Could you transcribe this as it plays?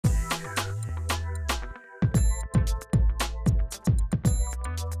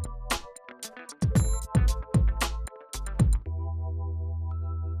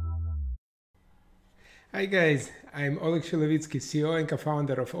Hi guys, I'm Oleg Shilovitsky, CEO and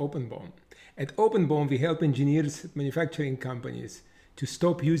co-founder of OpenBOM. At OpenBOM, we help engineers at manufacturing companies to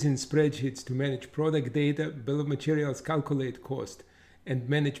stop using spreadsheets to manage product data, bill of materials, calculate cost, and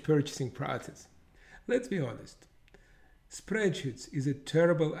manage purchasing process. Let's be honest, spreadsheets is a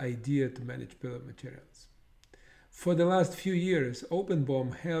terrible idea to manage bill of materials. For the last few years,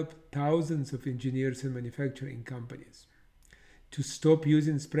 OpenBOM helped thousands of engineers and manufacturing companies to stop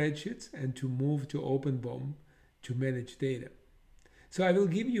using spreadsheets and to move to OpenBOM to manage data. So I will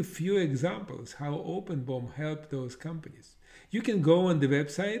give you a few examples how OpenBOM helped those companies. You can go on the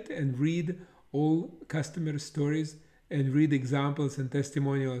website and read all customer stories and read examples and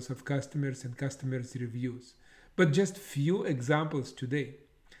testimonials of customers and customers' reviews. But just few examples today.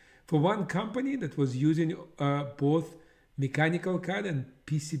 For one company that was using both mechanical CAD and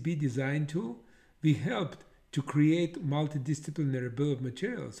PCB design tool, we helped to create multidisciplinary bill of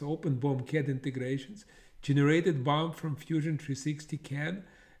materials, OpenBOM CAD integrations, generated BOM from Fusion 360 CAD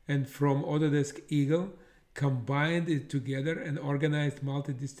and from Autodesk Eagle, combined it together and organized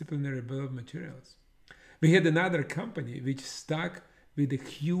multidisciplinary bill of materials. We had another company which stuck with a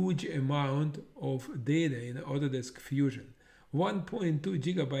huge amount of data in Autodesk Fusion. 1.2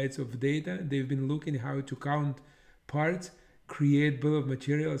 gigabytes of data. They've been looking how to count parts, create bill of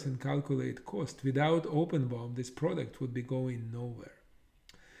materials, and calculate cost. Without OpenBOM, this product would be going nowhere.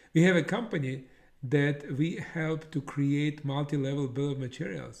 We have a company that we help to create multi-level bill of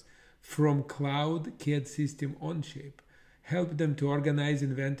materials from cloud CAD system Onshape, help them to organize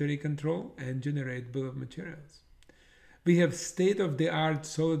inventory control and generate bill of materials. We have state-of-the-art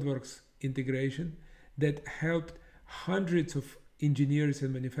SolidWorks integration that helped hundreds of engineers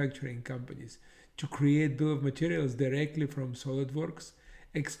and manufacturing companies to create bill of materials directly from SolidWorks,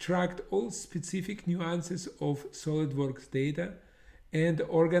 extract all specific nuances of SolidWorks data, and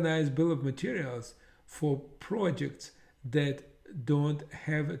organize bill of materials for projects that don't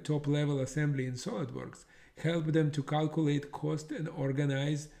have a top-level assembly in SolidWorks, help them to calculate cost and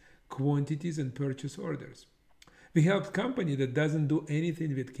organize quantities and purchase orders. We helped company that doesn't do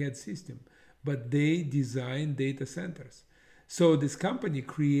anything with CAD system, but they design data centers. So this company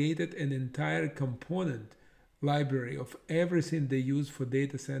created an entire component library of everything they use for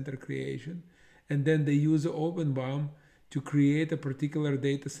data center creation, and then they use OpenBOM to create a particular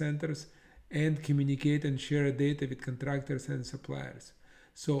data centers and communicate and share data with contractors and suppliers.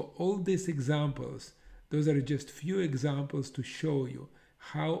 So all these examples, those are just few examples to show you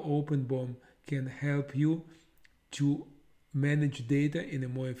how OpenBOM can help you to manage data in a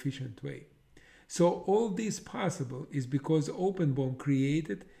more efficient way. So all this possible is because OpenBOM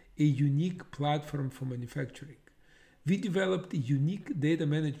created a unique platform for manufacturing. We developed a unique data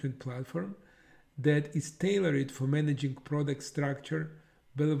management platform that is tailored for managing product structure,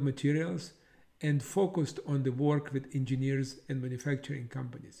 bill of materials, and focused on the work with engineers and manufacturing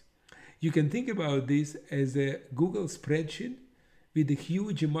companies. You can think about this as a Google spreadsheet with a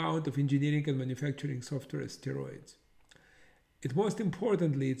huge amount of engineering and manufacturing software as steroids. Most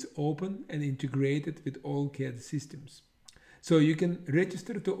importantly, it's open and integrated with all CAD systems. So you can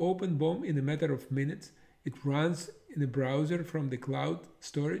register to OpenBOM in a matter of minutes. It runs in a browser from the cloud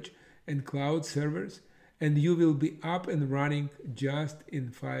storage and cloud servers, and you will be up and running just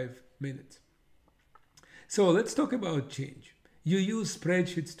in 5 minutes. So let's talk about change. You use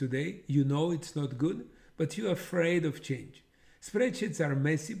spreadsheets today, you know it's not good, but you're afraid of change. Spreadsheets are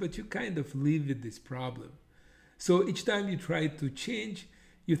messy, but you kind of live with this problem. So each time you try to change,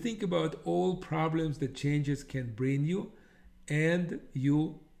 you think about all problems that changes can bring you, and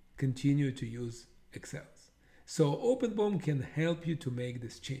you continue to use Excel. So OpenBOM can help you to make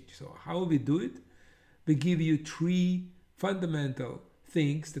this change. So how we do it? We give you 3 fundamental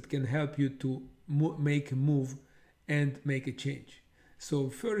things that can help you to make a move and make a change. So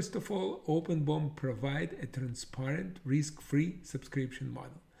first of all, OpenBOM provide a transparent, risk-free subscription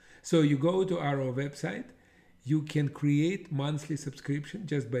model. So you go to our website, you can create monthly subscription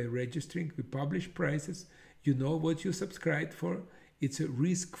just by registering. We publish prices. You know what you subscribe for. It's a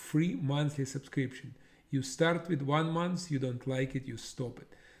risk-free monthly subscription. You start with 1 month, you don't like it, you stop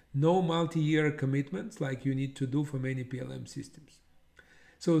it. No multi-year commitments like you need to do for many PLM systems.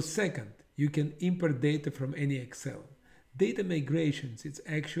 So second, you can import data from any Excel. Data migrations, it's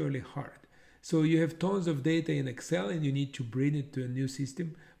actually hard. So you have tons of data in Excel and you need to bring it to a new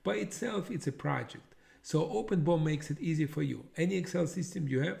system. By itself, it's a project. So OpenBOM makes it easy for you. Any Excel system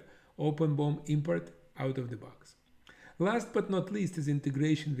you have, OpenBOM import out of the box. Last but not least is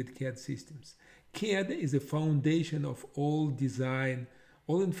integration with CAD systems. CAD is a foundation of all design.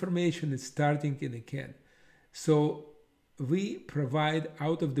 All information is starting in a CAD. So we provide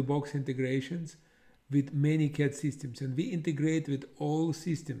out-of-the-box integrations with many CAD systems, and we integrate with all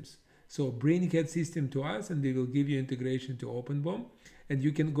systems. So bring CAD system to us and we will give you integration to OpenBOM. And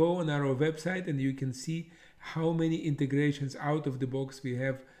you can go on our website and you can see how many integrations out of the box we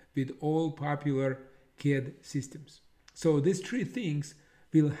have with all popular CAD systems. So these three things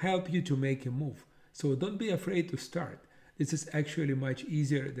will help you to make a move. So don't be afraid to start. This is actually much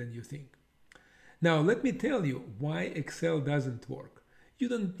easier than you think. Now let me tell you why Excel doesn't work. You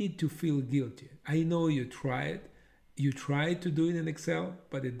don't need to feel guilty. I know you tried to do it in Excel,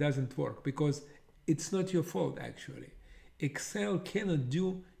 but it doesn't work because it's not your fault actually. Excel cannot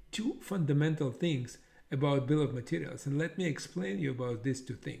do two fundamental things about bill of materials, and let me explain you about these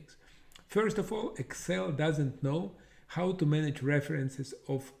two things. First of all, Excel doesn't know how to manage references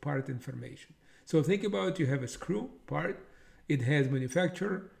of part information. So think about, you have a screw part, it has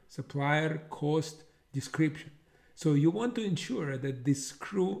manufacturer, supplier, cost, description. So you want to ensure that this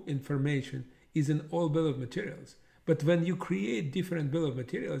screw information is in all bill of materials. But when you create different bill of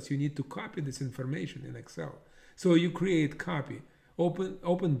materials, you need to copy this information in Excel. So you create copy.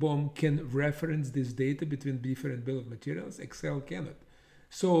 OpenBOM can reference this data between different bill of materials. Excel cannot.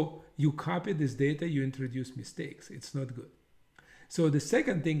 So you copy this data, you introduce mistakes. It's not good. So the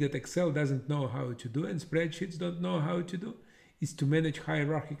second thing that Excel doesn't know how to do and spreadsheets don't know how to do is to manage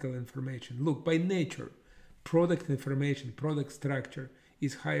hierarchical information. Look, by nature, product information, product structure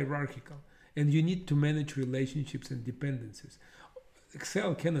is hierarchical, and you need to manage relationships and dependencies.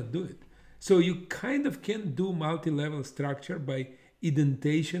 Excel cannot do it. So you kind of can do multi-level structure by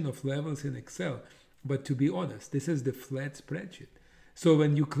indentation of levels in Excel. But to be honest, this is the flat spreadsheet. So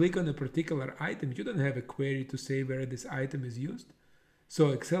when you click on a particular item, you don't have a query to say where this item is used. So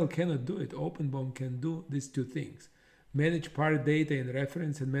Excel cannot do it. OpenBOM can do these two things: manage part data in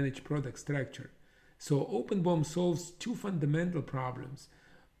reference and manage product structure. So OpenBOM solves two fundamental problems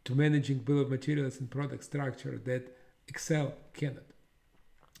to managing bill of materials and product structure that Excel cannot.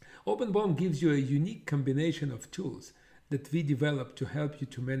 OpenBOM gives you a unique combination of tools that we developed to help you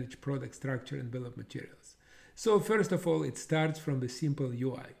to manage product structure and bill of materials. So first of all, it starts from the simple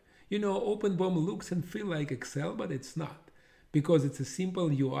UI. You know, OpenBOM looks and feels like Excel, but it's not, because it's a simple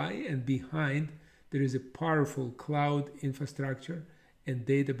UI and behind there is a powerful cloud infrastructure and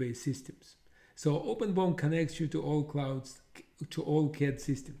database systems. So OpenBOM connects you to all clouds, to all CAD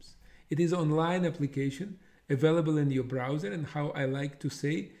systems. It is an online application available in your browser, and how I like to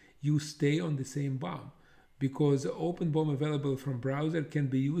say, you stay on the same BOM, because OpenBOM available from browser can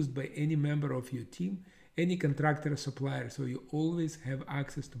be used by any member of your team, any contractor or supplier, so you always have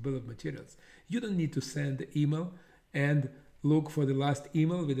access to bill of materials. You don't need to send the email and look for the last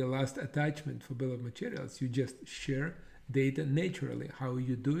email with the last attachment for bill of materials. You just share data naturally, how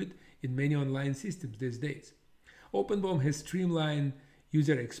you do it in many online systems these days. OpenBOM has streamlined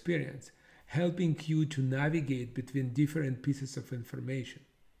user experience, helping you to navigate between different pieces of information.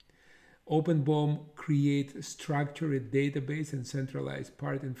 OpenBOM creates structured database and centralized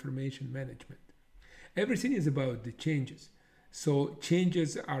part information management. Everything is about the changes. So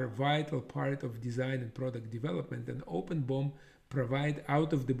changes are a vital part of design and product development, and OpenBOM provides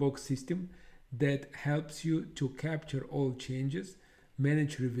out-of-the-box system that helps you to capture all changes,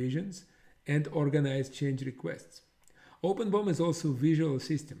 manage revisions, and organize change requests. OpenBOM is also a visual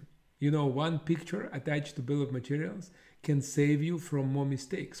system. You know, one picture attached to bill of materials can save you from more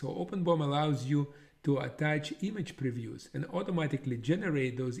mistakes. So OpenBOM allows you to attach image previews and automatically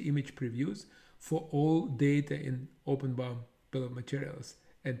generate those image previews for all data in OpenBOM bill of materials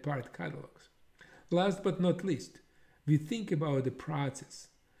and part catalogs. Last but not least, we think about the process.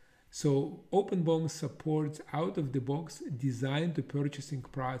 So OpenBOM supports out-of-the-box design to purchasing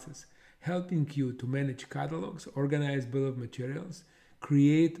process, helping you to manage catalogs, organize bill of materials,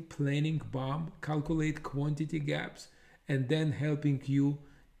 create planning BOM, calculate quantity gaps, and then helping you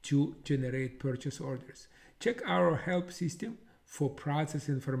to generate purchase orders. Check our help system for process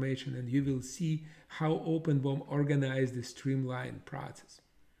information, and you will see how OpenBOM organized the streamlined process.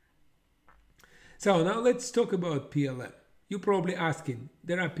 So now let's talk about PLM. You're probably asking,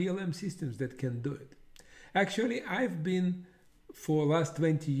 there are PLM systems that can do it. Actually, I've been for the last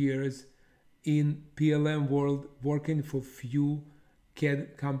 20 years in PLM world working for few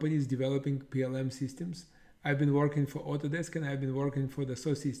CAD companies developing PLM systems. I've been working for Autodesk and I've been working for the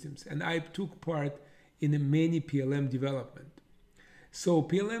Dassault Systems, and I took part in many PLM development. So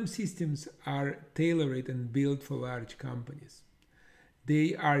PLM systems are tailored and built for large companies.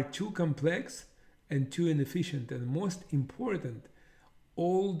 They are too complex and too inefficient, and most important,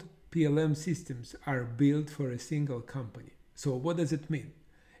 old PLM systems are built for a single company. So what does it mean?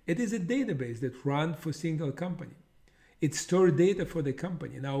 It is a database that runs for a single company. It stores data for the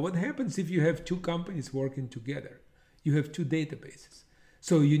company. Now, what happens if you have two companies working together? You have two databases.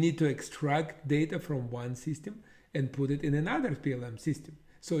 So you need to extract data from one system and put it in another PLM system.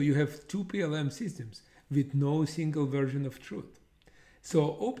 So you have two PLM systems with no single version of truth.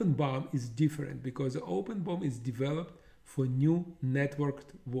 So OpenBOM is different because OpenBOM is developed for new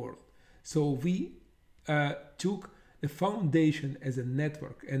networked world. So we took the foundation as a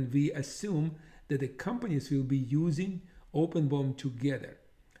network, and we assume that the companies will be using OpenBOM together.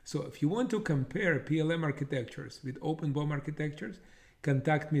 So if you want to compare PLM architectures with OpenBOM architectures,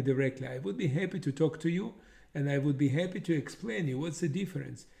 contact me directly. I would be happy to talk to you, and I would be happy to explain you what's the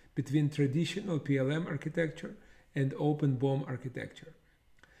difference between traditional PLM architecture and OpenBOM architecture.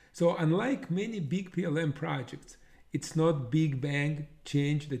 So unlike many big PLM projects, it's not big bang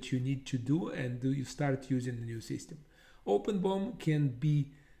change that you need to do and you start using the new system. OpenBOM can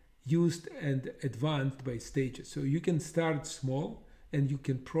be used and advanced by stages. So you can start small and you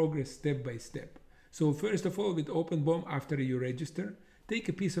can progress step by step. So first of all, with OpenBOM, after you register, take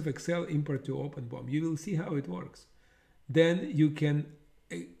a piece of Excel, import to OpenBOM. You will see how it works. Then you can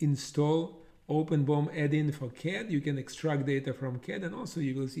install OpenBOM add-in for CAD. You can extract data from CAD, and also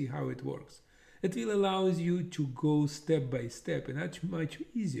you will see how it works. It will allow you to go step by step, and that's much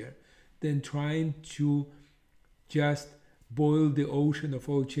easier than trying to just boil the ocean of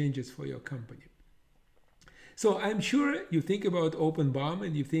all changes for your company. So I'm sure you think about OpenBOM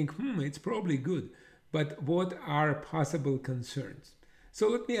and you think, it's probably good, but what are possible concerns? So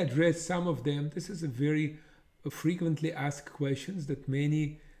let me address some of them. This is a very frequently asked questions that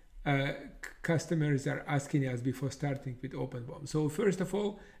many customers are asking us before starting with OpenBOM. So first of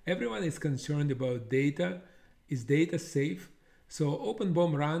all, everyone is concerned about data. Is data safe? So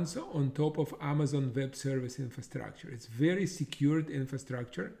OpenBOM runs on top of Amazon Web Service infrastructure. It's very secured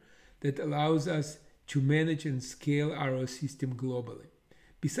infrastructure that allows us to manage and scale our system globally.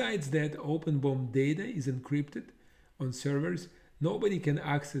 Besides that, OpenBOM data is encrypted on servers. Nobody can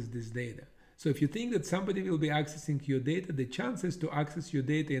access this data. So if you think that somebody will be accessing your data, the chances to access your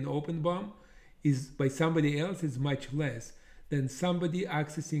data in OpenBOM is by somebody else is much less than somebody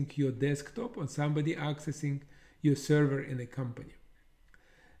accessing your desktop or somebody accessing your server in a company.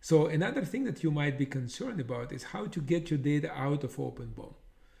 So another thing that you might be concerned about is how to get your data out of OpenBOM,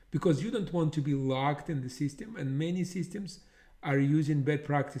 because you don't want to be locked in the system, and many systems are using bad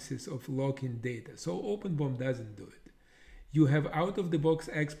practices of locking data. So OpenBOM doesn't do it. You have out-of-the-box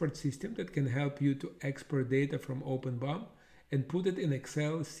export system that can help you to export data from OpenBOM and put it in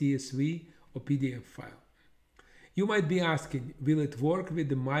Excel, CSV, or PDF file. You might be asking, will it work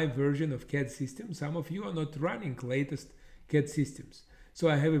with my version of CAD system? Some of you are not running latest CAD systems. So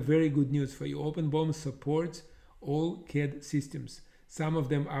I have a very good news for you. OpenBOM supports all CAD systems, some of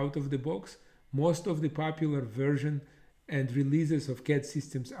them out of the box. Most of the popular version and releases of CAD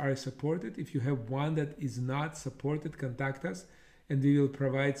systems are supported. If you have one that is not supported, contact us and we will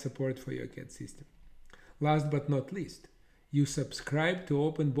provide support for your CAD system. Last but not least, you subscribe to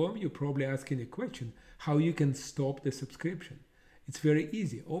OpenBOM, you're probably asking a question, how you can stop the subscription. It's very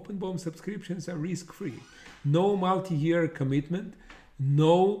easy. OpenBOM subscriptions are risk-free. No multi-year commitment,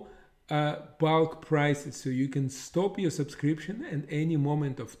 no bulk prices. So you can stop your subscription at any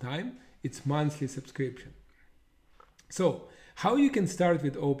moment of time. It's monthly subscription. So how you can start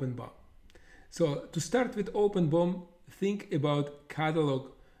with OpenBOM? So to start with OpenBOM, think about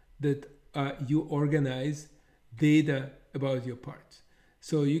catalog that you organize data about your parts.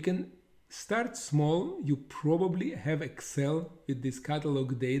 So you can start small. You probably have Excel with this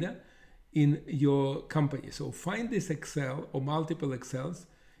catalog data in your company. So find this Excel or multiple Excels.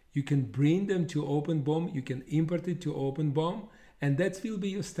 You can bring them to OpenBOM. You can import it to OpenBOM, and that will be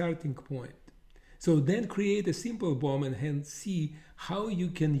your starting point. So then create a simple BOM and hence see how you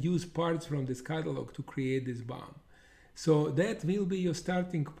can use parts from this catalog to create this BOM. So that will be your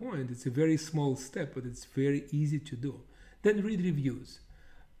starting point. It's a very small step, but it's very easy to do. Then read reviews.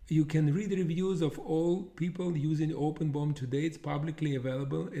 You can read reviews of all people using OpenBOM today. It's publicly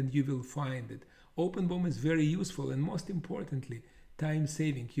available and you will find it. OpenBOM is very useful and most importantly, time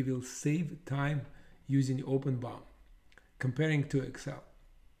saving. You will save time using OpenBOM comparing to Excel.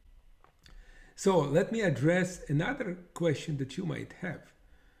 So let me address another question that you might have.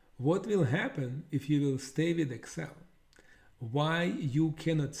 What will happen if you will stay with Excel? Why you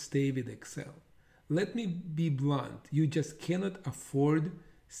cannot stay with Excel? Let me be blunt. You just cannot afford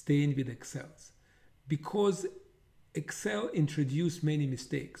staying with Excels because Excel introduced many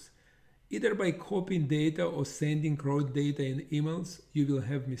mistakes. Either by copying data or sending raw data in emails, you will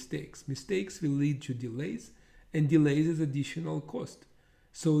have mistakes. Mistakes will lead to delays, and delays is additional cost.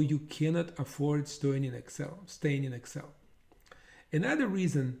 so you cannot afford staying in Excel. Another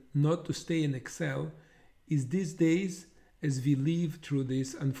reason not to stay in Excel is these days, as we live through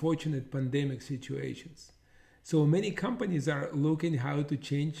these unfortunate pandemic situations. So many companies are looking how to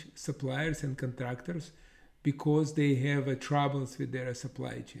change suppliers and contractors because they have troubles with their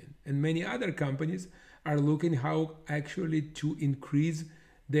supply chain. And many other companies are looking how actually to increase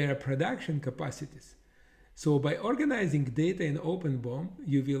their production capacities. So by organizing data in OpenBOM,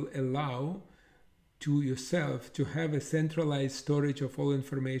 you will allow to yourself to have a centralized storage of all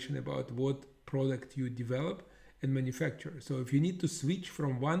information about what product you develop and manufacture. So if you need to switch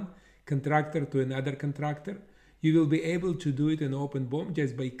from one contractor to another contractor, you will be able to do it in OpenBOM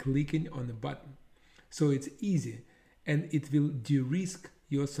just by clicking on a button. So it's easy, and it will de-risk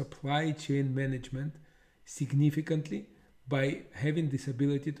your supply chain management significantly by having this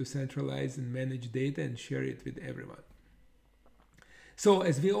ability to centralize and manage data and share it with everyone. So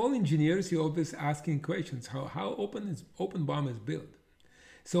as we all engineers, you're always asking questions, how OpenBOM is built.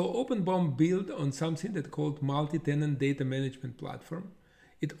 So OpenBOM built on something that's called multi-tenant data management platform.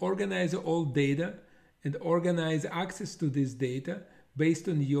 It organizes all data and organizes access to this data based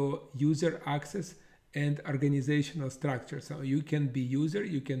on your user access and organizational structure. So you can be user,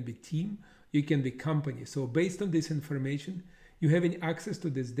 you can be team, you can be company. So based on this information, you having access to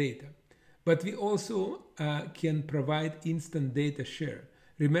this data. But we also can provide instant data share.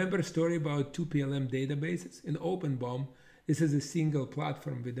 Remember a story about 2 PLM databases? In OpenBOM, this is a single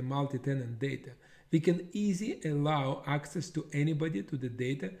platform with the multi-tenant data. We can easily allow access to anybody to the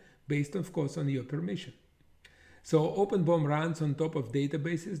data based, of course, on your permission. So OpenBOM runs on top of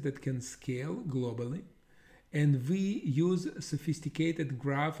databases that can scale globally. And we use sophisticated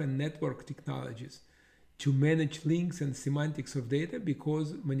graph and network technologies to manage links and semantics of data,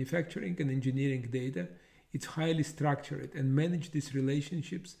 because manufacturing and engineering data, it's highly structured, and manage these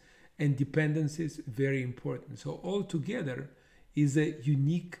relationships and dependencies very important. So altogether is a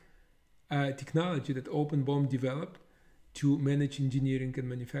unique technology that OpenBOM developed to manage engineering and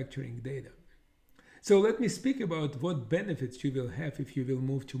manufacturing data. So let me speak about what benefits you will have if you will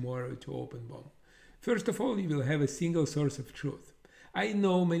move tomorrow to OpenBOM. First of all, you will have a single source of truth. I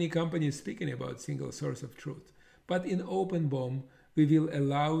know many companies speaking about single source of truth, but in OpenBOM, we will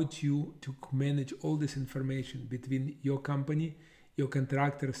allow you to manage all this information between your company, your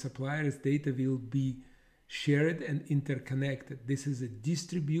contractor, suppliers. Data will be shared and interconnected. This is a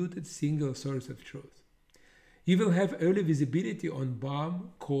distributed single source of truth. You will have early visibility on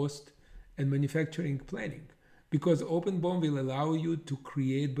BOM, cost, and manufacturing planning, because OpenBOM will allow you to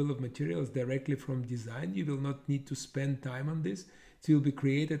create bill of materials directly from design. You will not need to spend time on this. It will be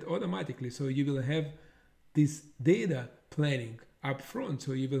created automatically. So you will have this data planning up front.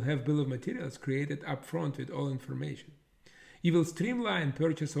 So you will have bill of materials created up front with all information. You will streamline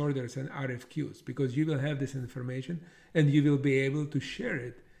purchase orders and RFQs, because you will have this information and you will be able to share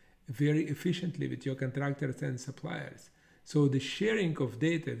it very efficiently with your contractors and suppliers. So the sharing of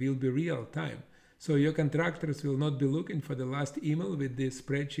data will be real time. So your contractors will not be looking for the last email with the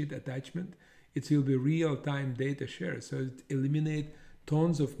spreadsheet attachment. It will be real-time data share. So it eliminates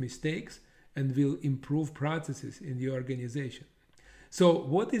tons of mistakes and will improve processes in your organization. So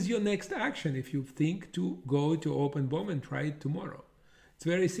what is your next action if you think to go to OpenBOM and try it tomorrow? It's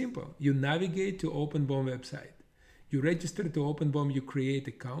very simple. You navigate to OpenBOM website. You register to OpenBOM, you create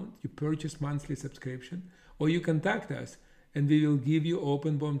account, you purchase monthly subscription, or you contact us and we will give you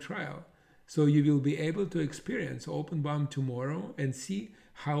OpenBOM trial. So you will be able to experience OpenBOM tomorrow and see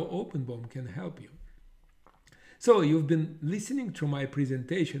how OpenBOM can help you. So you've been listening to my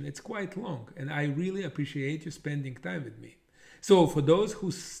presentation. It's quite long, and I really appreciate you spending time with me. So for those who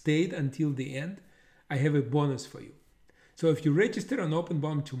stayed until the end, I have a bonus for you. So if you register on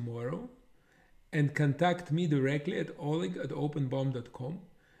OpenBOM tomorrow and contact me directly at oleg@openbom.com,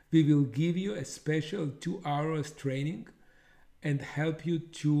 we will give you a special 2 hours training and help you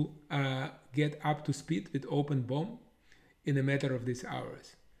to get up to speed with OpenBOM in a matter of these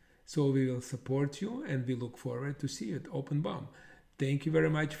hours. So we will support you, and we look forward to see you at OpenBOM. Thank you very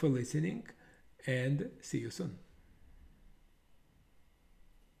much for listening, and see you soon.